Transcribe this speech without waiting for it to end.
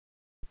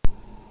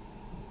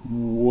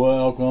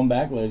Welcome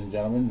back, ladies and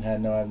gentlemen. I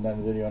know I haven't done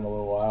a video in a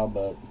little while,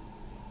 but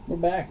we're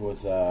back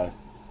with we're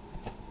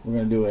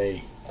going to do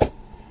a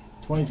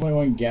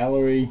 2021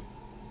 gallery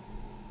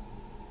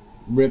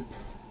rip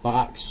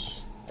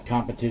box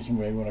competition,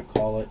 whatever you want to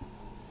call it.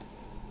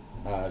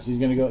 She's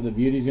going to go, the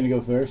beauty's going to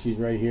go first. She's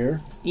right here.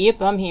 Yep,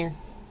 I'm here.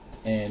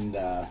 And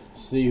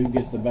see who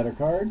gets the better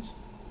cards.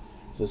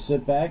 So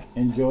sit back,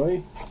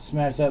 enjoy,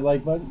 smash that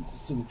like button,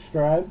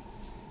 subscribe,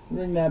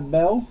 ring that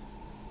bell.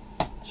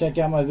 Check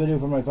out my video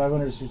for my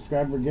 500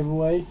 subscriber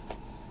giveaway.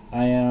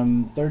 I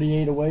am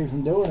 38 away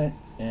from doing it.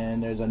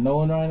 And there's a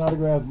Nolan Ryan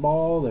autograph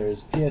ball.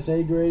 There's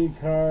PSA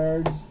graded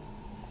cards.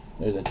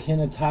 There's a tin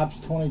of Topps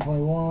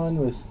 2021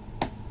 with,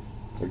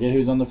 forget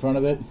who's on the front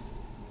of it.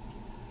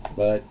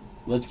 But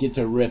let's get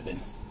to ripping.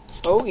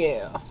 Oh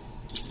yeah.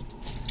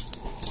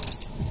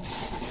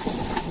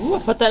 Ooh, I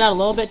put that out a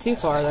little bit too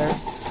far there.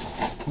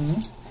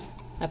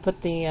 I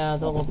put the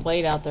little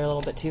blade out there a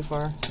little bit too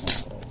far.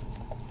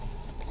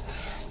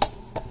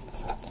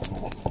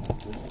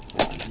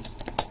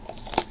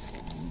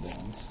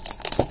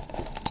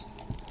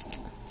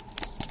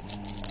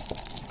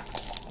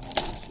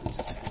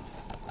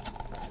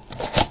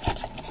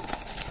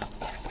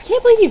 I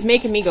can't believe he's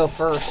making me go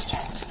first.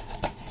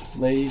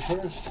 Ladies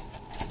first.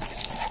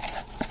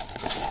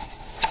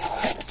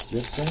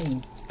 Just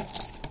saying.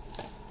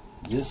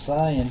 Just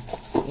saying.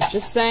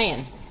 Just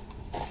saying.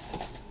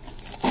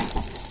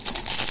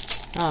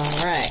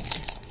 Alright.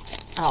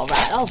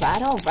 Alright.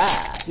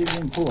 See if we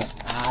can pull an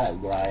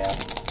autograph.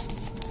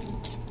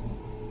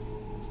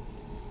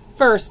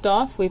 First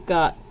off, we've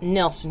got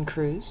Nelson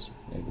Cruz.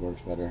 It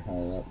works better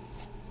higher up.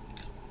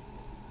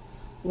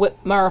 Whit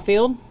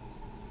Merrifield.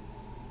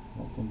 I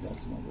don't think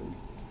that's numbered.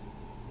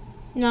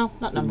 No,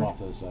 not numbered. Off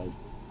to the side.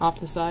 Off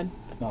the side?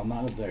 No,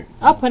 not up there.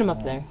 I'll put him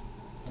up there.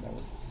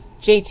 Whatever.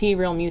 JT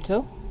Real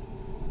Muto.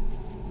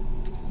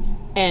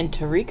 And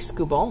Tariq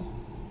Skubal.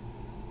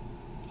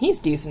 He's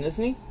decent,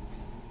 isn't he?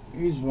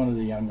 He's one of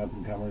the young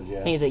up-and-comers,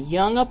 yeah. He's a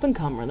young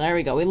up-and-comer. There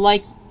we go. We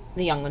like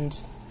the young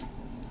ones.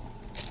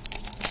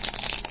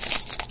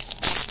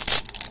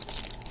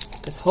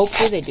 Because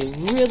hopefully they do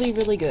really,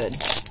 really good.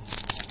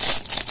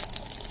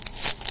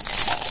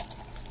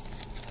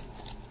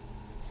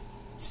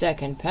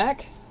 Second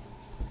pack.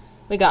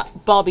 We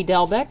got Bobby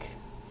Dalbec.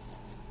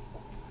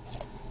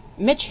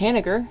 Mitch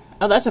Haniger.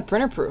 Oh, that's a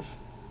printer proof.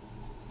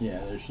 Yeah,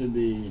 there should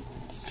be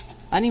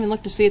I didn't even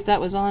look to see if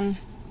that was on.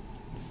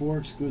 4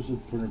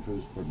 exclusive printer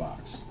proofs per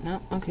box.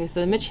 No, okay,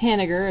 so Mitch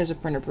Haniger is a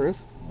printer proof.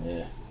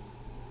 Yeah.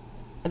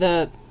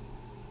 The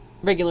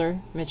regular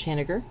Mitch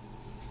Haniger.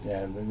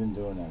 Yeah, they've been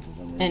doing that for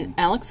some reason. And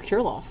Alex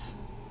Kirilloff.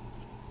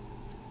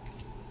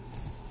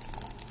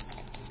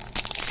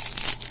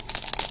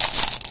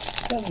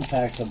 Seven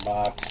packs a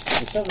box.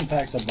 7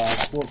 packs a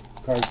box, 4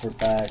 cards per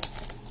pack.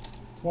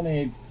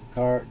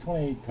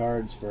 28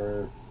 cards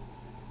for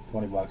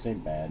 $20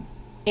 ain't bad.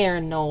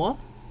 Aaron Nola.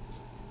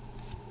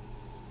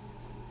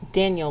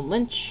 Daniel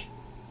Lynch.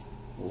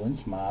 The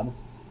Lynch Mob.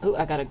 Oh,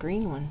 I got a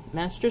green one.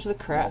 Masters of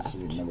the Craft. That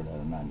should be numbered out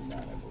of 99,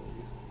 I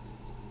believe.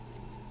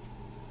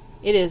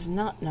 It is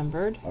not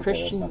numbered. Okay,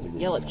 Christian that's not the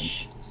green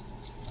Yelich. one.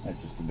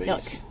 That's just the base.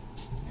 Yelich.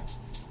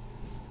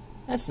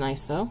 That's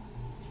nice, though.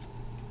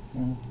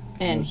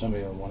 And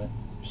somebody will want it.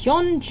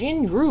 Hyun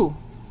Jin Roo.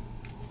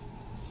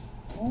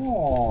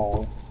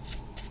 Oh.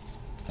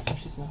 Oh,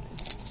 she's not there.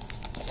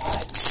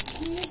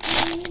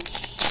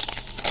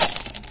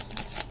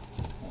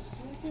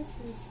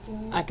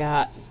 I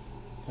got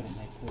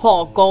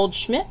Paul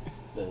Goldschmidt.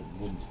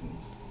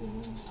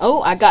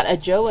 Oh, I got a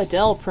Joe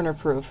Adele printer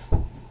proof.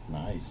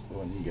 Nice.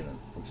 Oh, and you get a,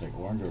 looks like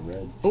orange or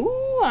red.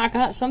 Ooh, I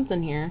got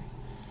something here.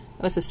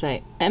 What's it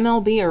say?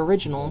 MLB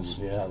Originals.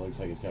 Yeah, it looks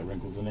like it's got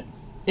wrinkles in it.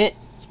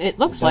 It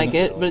looks like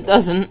it, but it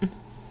doesn't.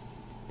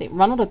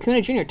 Ronald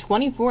Acuna Jr.,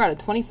 24 out of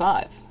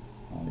 25.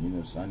 Oh, you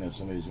know, I know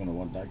somebody's going to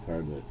want that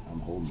card, but I'm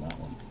holding that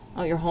one.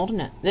 Oh, you're holding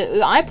it.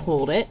 I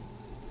pulled it.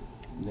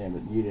 Yeah,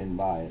 but you didn't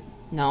buy it.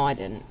 No, I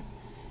didn't.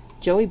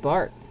 Joey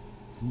Bart.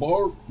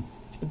 Bart.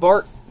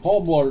 Bart.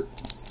 Paul Blart.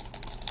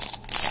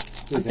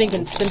 I'm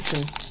thinking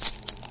Simpson.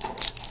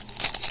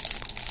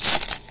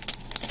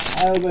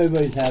 I hope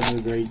everybody's having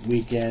a great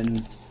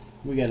weekend.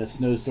 We got a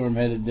snowstorm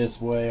headed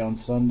this way on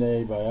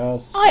Sunday by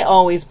us. I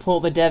always pull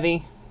the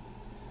Devi.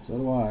 So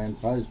do I. And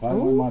it's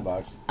probably in my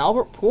box.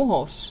 Albert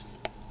Pujols.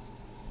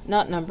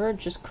 Not numbered,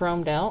 just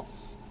chromed out.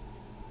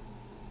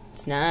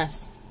 It's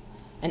nice.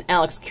 And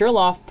Alex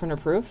Kirilloff printer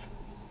proof.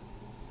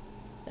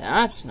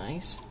 That's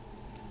nice.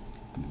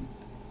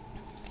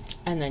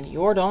 And then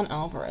Yordan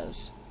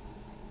Alvarez.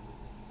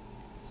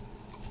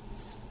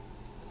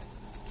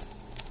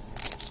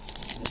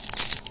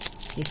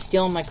 He's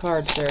stealing my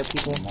cards there,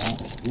 people. I'm not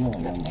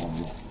stealing them. I'm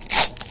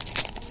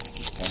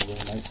just trying to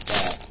get a nice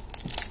spot.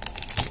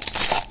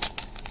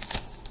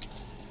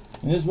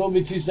 And this will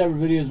be 2 separate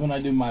videos when I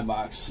do my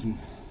box.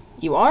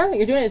 You are?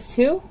 You're doing it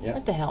too? Yep.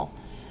 What the hell?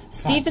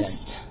 Steven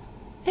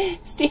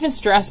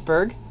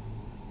Strasburg.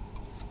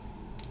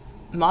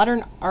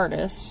 Modern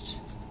Artist.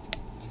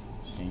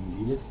 Shane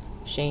Bieber.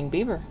 Shane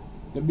Bieber.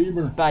 The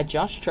Bieber. By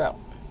Josh Trout.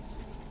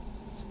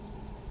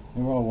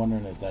 And we're all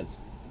wondering if that's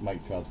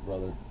Mike Trout's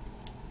brother.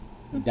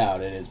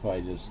 Doubt it. It's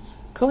probably just...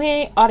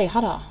 Kohei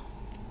Arihara.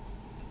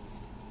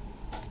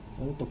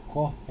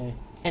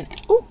 And,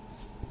 ooh!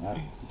 Not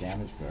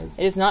damaged card.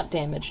 It is not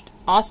damaged.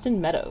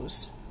 Austin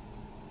Meadows.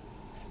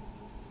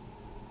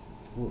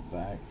 Pull it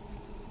back.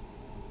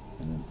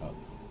 And then up.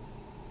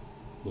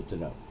 Lift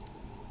it up.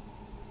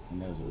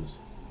 And those was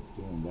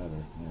doing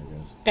better. There it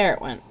goes. There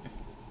it went.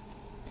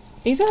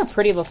 These are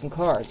pretty looking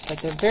cards.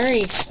 Like, they're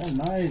very... They're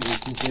nice.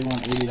 It's just they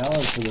want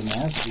 $80 for the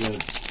mask.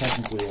 It's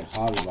technically a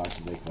hobby box,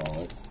 as they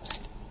call it.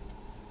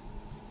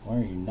 Why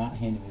are you not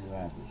handing me the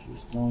mask? You're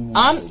throwing them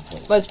all over the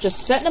place. Was just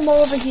setting them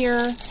over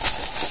here.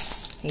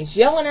 He's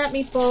yelling at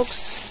me,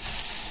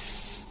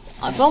 folks.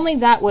 If only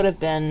that would have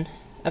been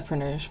a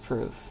printer's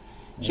proof.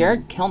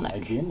 Jared Kelnick.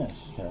 I'd be in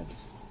this check.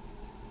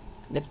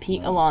 The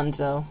Pete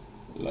Alonso.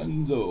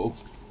 Alonso.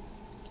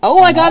 Oh,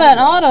 I got an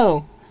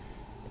auto.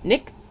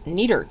 Nick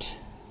Neidert.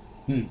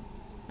 It's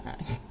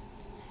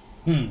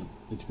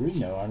green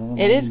though. I don't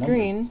know. It is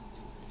green.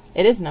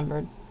 It is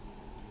numbered.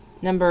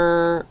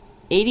 Number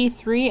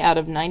 83 out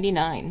of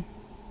 99.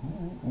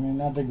 I mean,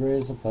 not the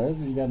greatest of players,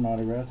 but you got an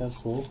autograph.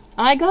 That's cool.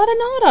 I got an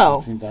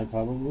auto. Seems I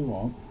probably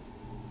won't.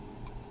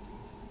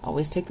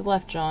 Always take the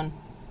left, John.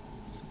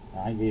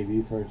 I gave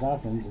you first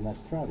options, and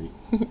that's Trouty.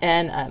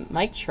 And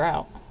Mike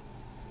Trout.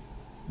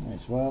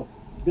 Nice. Well,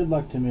 good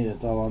luck to me.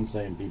 That's all I'm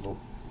saying, people.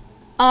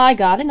 I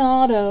got an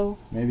auto.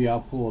 Maybe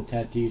I'll pull a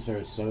Tatis or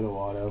a Soto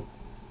auto.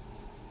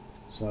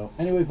 So,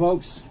 anyway,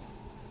 folks,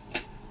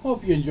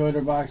 hope you enjoyed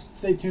our box.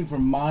 Stay tuned for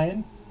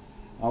mine.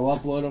 I'll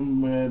upload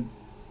them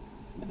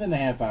within a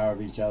half hour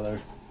of each other.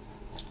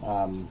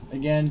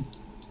 Again,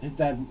 hit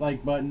that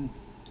like button,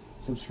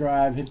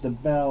 subscribe, hit the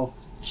bell,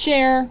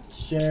 Share.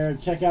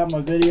 check out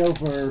my video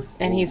for...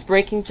 And he's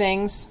breaking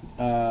things.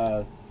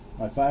 My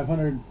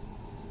 500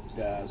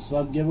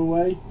 sub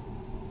giveaway.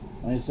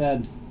 Like I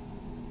said,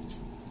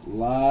 a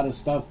lot of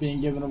stuff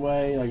being given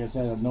away. Like I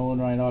said, a Nolan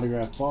Ryan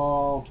autograph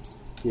ball,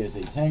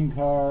 PSA 10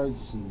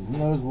 cards, and who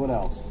knows what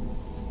else.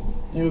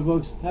 Anyway,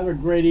 folks, have a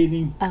great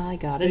evening. I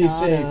got Stay an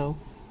auto. safe.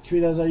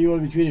 Treat us how you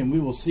want to be treated, and we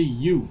will see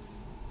you.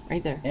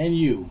 Right there. And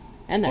you.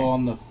 And there.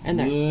 On the And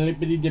there.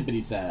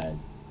 flippity-dippity side.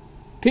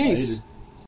 Peace. Later.